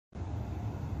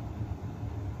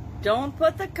Don't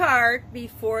put the cart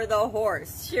before the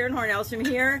horse. Sharon Horn-Elstrom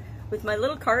here with my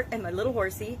little cart and my little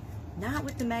horsey, not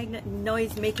with the magnet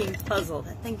noise-making puzzle.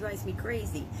 That thing drives me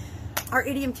crazy. Our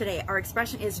idiom today, our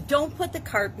expression is, don't put the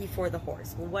cart before the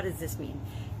horse. Well, what does this mean?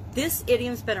 This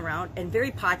idiom's been around and very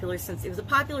popular since it was a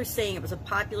popular saying. It was a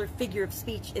popular figure of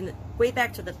speech way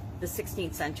back to the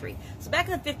 16th century. So back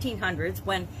in the 1500s,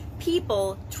 when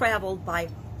people traveled by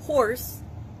horse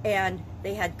and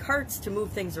they had carts to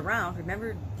move things around.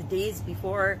 Remember the days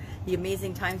before the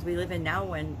amazing times we live in now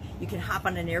when you can hop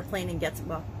on an airplane and get,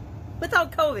 well,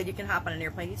 without COVID, you can hop on an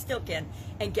airplane, you still can,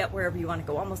 and get wherever you want to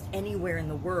go, almost anywhere in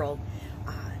the world.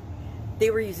 They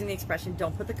were using the expression,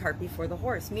 don't put the cart before the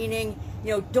horse, meaning,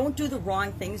 you know, don't do the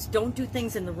wrong things, don't do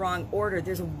things in the wrong order.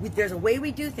 There's a way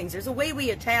we do things. There's a way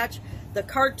we attach the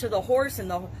cart to the horse, and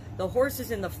the horse is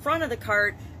in the front of the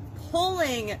cart,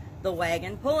 pulling the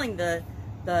wagon, pulling the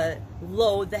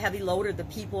load, the heavy load, or the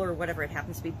people, or whatever it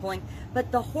happens to be pulling.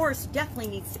 But the horse definitely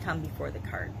needs to come before the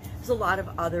cart. There's a lot of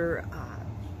other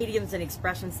idioms and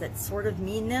expressions that sort of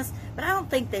mean this, but I don't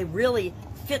think they really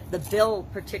fit the bill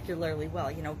particularly well.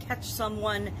 You know, catch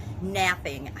someone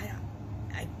napping.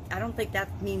 I don't think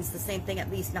that means the same thing,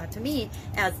 at least not to me,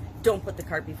 as don't put the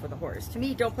cart before the horse. To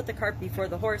me, don't put the cart before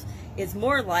the horse is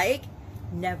more like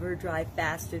never drive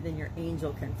faster than your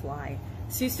angel can fly.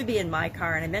 This used to be in my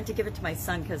car, and I meant to give it to my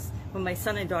son because when my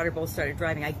son and daughter both started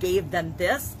driving, I gave them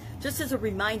this just as a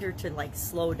reminder to like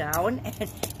slow down.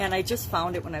 And I just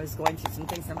found it when I was going through some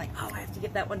things. I'm like, oh, I have to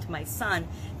give that one to my son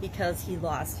because he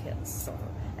lost his. So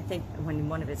I think when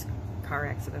one of his car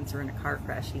accidents or in a car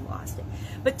crash, he lost it.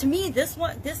 But to me, this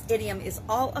idiom is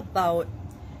all about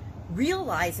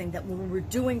realizing that when we're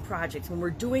doing projects, when we're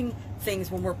doing things,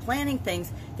 when we're planning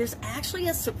things, there's actually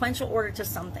a sequential order to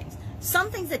some things. Some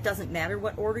things it doesn't matter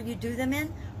what order you do them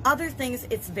in. Other things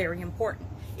it's very important.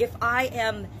 If I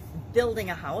am building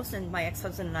a house, and my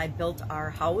ex-husband and I built our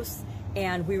house,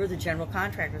 and we were the general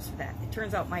contractors for that. It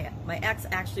turns out my ex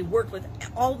actually worked with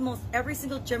almost every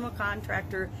single general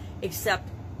contractor except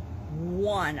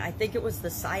one. I think it was the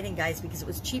siding guys, because it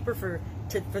was cheaper for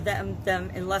them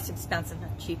and less expensive,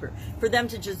 not cheaper, for them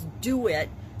to just do it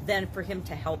than for him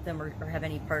to help them or have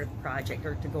any part of the project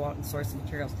or to go out and source the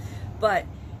materials. But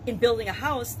in building a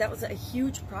house, that was a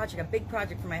huge project, a big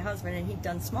project for my husband, and he'd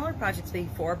done smaller projects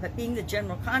before, but being the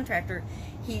general contractor,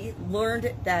 he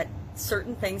learned that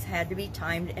certain things had to be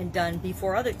timed and done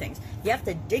before other things. You have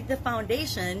to dig the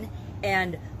foundation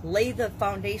and lay the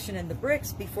foundation and the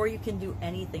bricks before you can do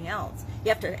anything else. You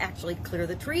have to actually clear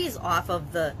the trees off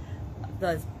of the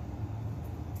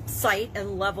site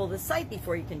and level the site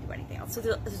before you can do anything else. So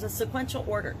there's a sequential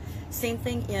order. Same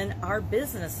thing in our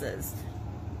businesses.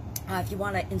 If you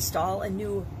want to install a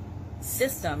new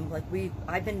system, like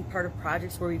I've been part of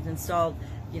projects where we've installed,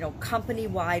 you know,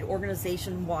 company-wide,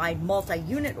 organization-wide,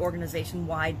 multi-unit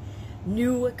organization-wide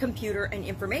new computer and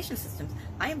information systems.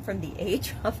 I am from the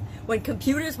age of when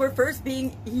computers were first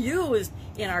being used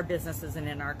in our businesses and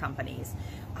in our companies.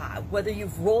 Whether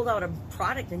you've rolled out a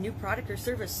product, a new product or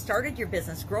service, started your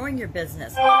business, growing your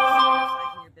business,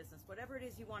 your business, whatever it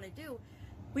is you want to do,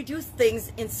 we do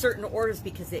things in certain orders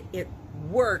because it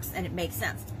works and it makes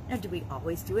sense. Now, do we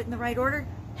always do it in the right order?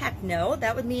 Heck no.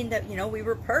 That would mean that, you know, we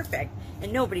were perfect,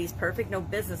 and nobody's perfect. No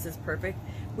business is perfect.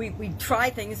 We try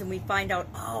things and we find out,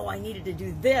 oh, I needed to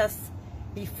do this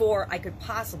before I could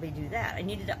possibly do that. I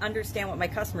needed to understand what my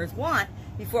customers want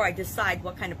before I decide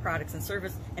what kind of products and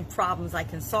service and problems I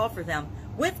can solve for them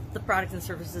with the products and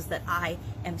services that I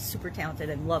am super talented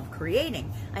and love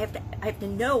creating. I have to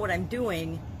know what I'm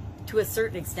doing to a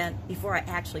certain extent before I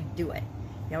actually do it.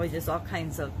 You know, there's all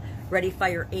kinds of ready,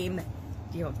 fire, aim,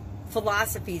 you know,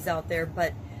 philosophies out there,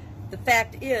 but the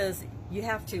fact is you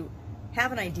have to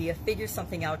have an idea, figure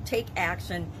something out, take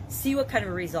action, see what kind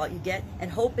of a result you get, and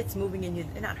hope it's moving in you,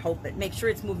 not hope, but make sure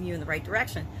it's moving you in the right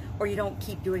direction, or you don't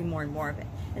keep doing more and more of it.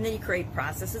 And then you create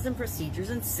processes and procedures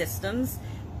and systems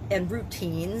and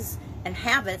routines and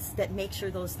habits that make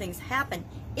sure those things happen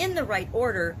in the right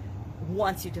order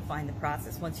once you define the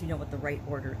process, once you know what the right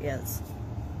order is.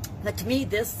 But to me,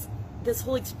 this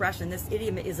whole expression, this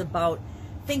idiom, is about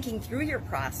thinking through your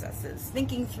processes,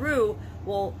 thinking through,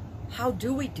 well, how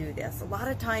do we do this? A lot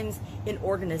of times in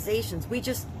organizations, we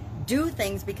just do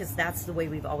things because that's the way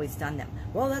we've always done them.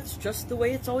 Well, that's just the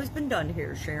way it's always been done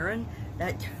here, Sharon.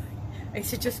 I used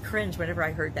to just cringe whenever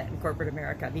I heard that in corporate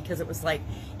America, because it was like,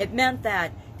 it meant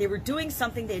that they were doing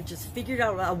something, they had just figured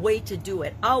out a way to do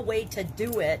it,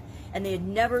 and they had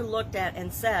never looked at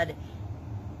and said,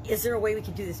 is there a way we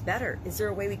could do this better? Is there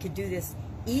a way we could do this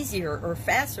easier or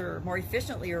faster or more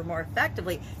efficiently or more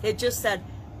effectively? They just said,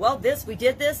 well, we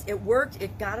did this, it worked,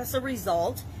 it got us a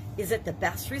result, is it the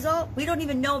best result? We don't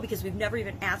even know because we've never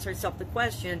even asked ourselves the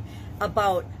question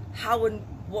about how and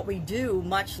what we do,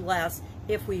 much less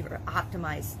if we've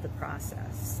optimized the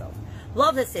process. So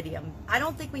love this idiom. I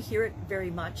don't think we hear it very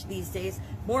much these days.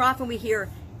 More often we hear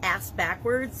ass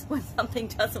backwards when something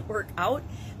doesn't work out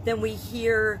than we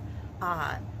hear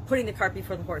putting the cart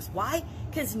before the horse. Why?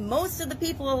 Because most of the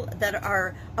people that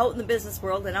are out in the business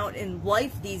world and out in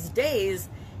life these days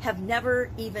have never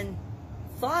even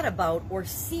thought about or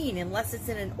seen, unless it's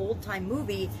in an old-time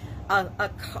movie, a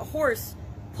horse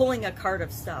pulling a cart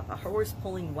of stuff, a horse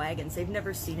pulling wagons. They've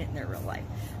never seen it in their real life.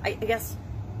 I guess,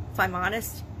 if I'm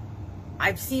honest,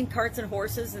 I've seen carts and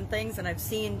horses and things, and I've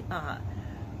seen,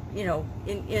 you know,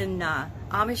 in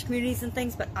Amish communities and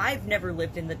things, but I've never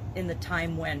lived in the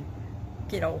time when,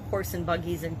 you know, horse and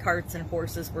buggies and carts and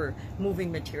horses were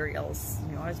moving materials.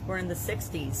 You know, I was born in the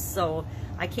 60s, so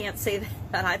I can't say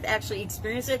that I've actually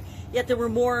experienced it, yet there were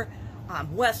more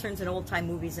westerns and old-time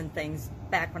movies and things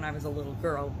back when I was a little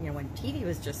girl, you know, when TV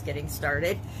was just getting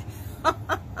started.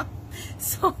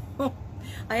 So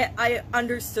I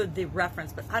understood the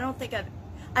reference, but I don't think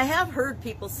I have heard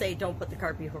people say don't put the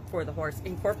cart before the horse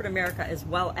in corporate America, as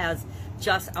well as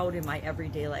just out in my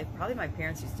everyday life. Probably my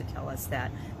parents used to tell us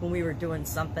that when we were doing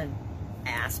something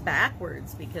ass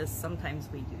backwards, because sometimes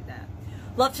we do that.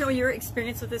 Love to know your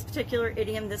experience with this particular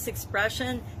idiom, this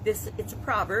expression. It's a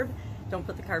proverb. Don't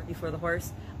put the cart before the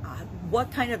horse.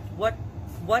 What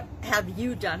have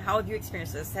you done? How have you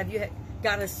experienced this? Have you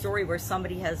got a story where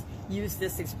somebody has used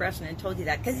this expression and told you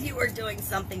that because you were doing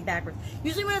something backwards?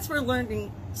 Usually when we're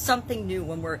learning something new,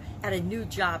 when we're at a new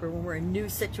job or when we're in a new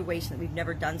situation that we've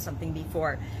never done something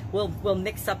before, we'll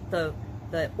mix up the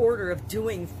order of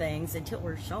doing things until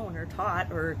we're shown or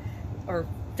taught or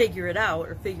figure it out,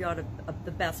 or figure out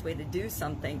the best way to do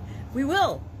something. We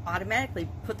will automatically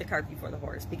put the cart before the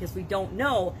horse because we don't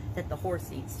know that the horse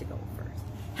needs to go first.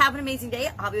 Have an amazing day.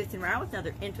 I'll be with you tomorrow with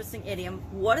another interesting idiom.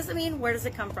 What does it mean? Where does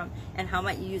it come from? And how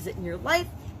might you use it in your life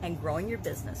and growing your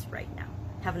business right now?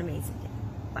 Have an amazing day.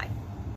 Bye.